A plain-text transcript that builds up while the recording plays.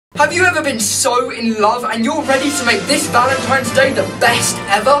Have you ever been so in love and you're ready to make this Valentine's Day the best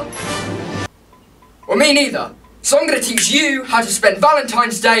ever? Well, me neither. So I'm going to teach you how to spend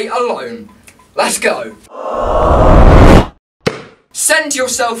Valentine's Day alone. Let's go. Send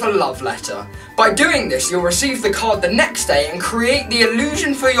yourself a love letter. By doing this, you'll receive the card the next day and create the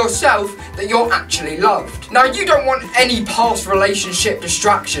illusion for yourself that you're actually loved. Now, you don't want any past relationship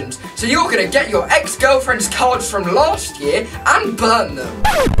distractions, so you're going to get your ex-girlfriend's cards from last year and burn them.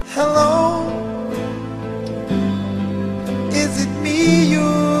 Hello, is it me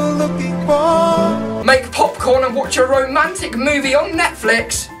you're looking for? Make popcorn and watch a romantic movie on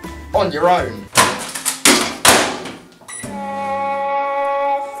Netflix on your own.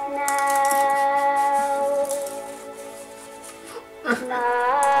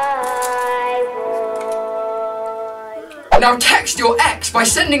 Now text your ex by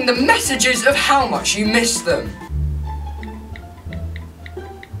sending them messages of how much you miss them.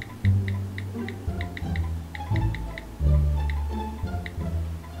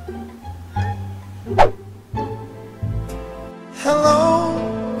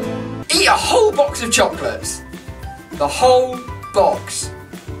 Hello. Eat a whole box of chocolates. The whole box.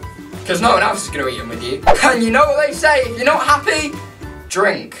 Because no one else is going to eat them with you. And you know what they say, if you're not happy,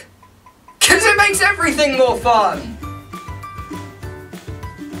 drink. Because it makes everything more fun.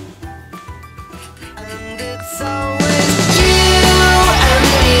 And it's always you and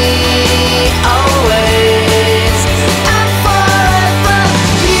me, always and forever.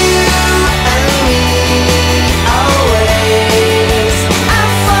 You and me, always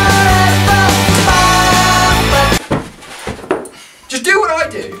and forever. Just do what I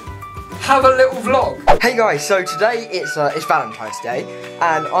do. Have a little vlog. Hey guys, so today it's Valentine's Day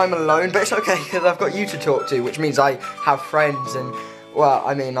and I'm alone, but it's okay because I've got you to talk to, which means I have friends and, well,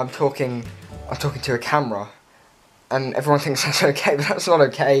 I mean, I'm talking to a camera and everyone thinks that's okay, but that's not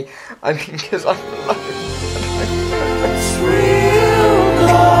okay. I mean, because I'm alone.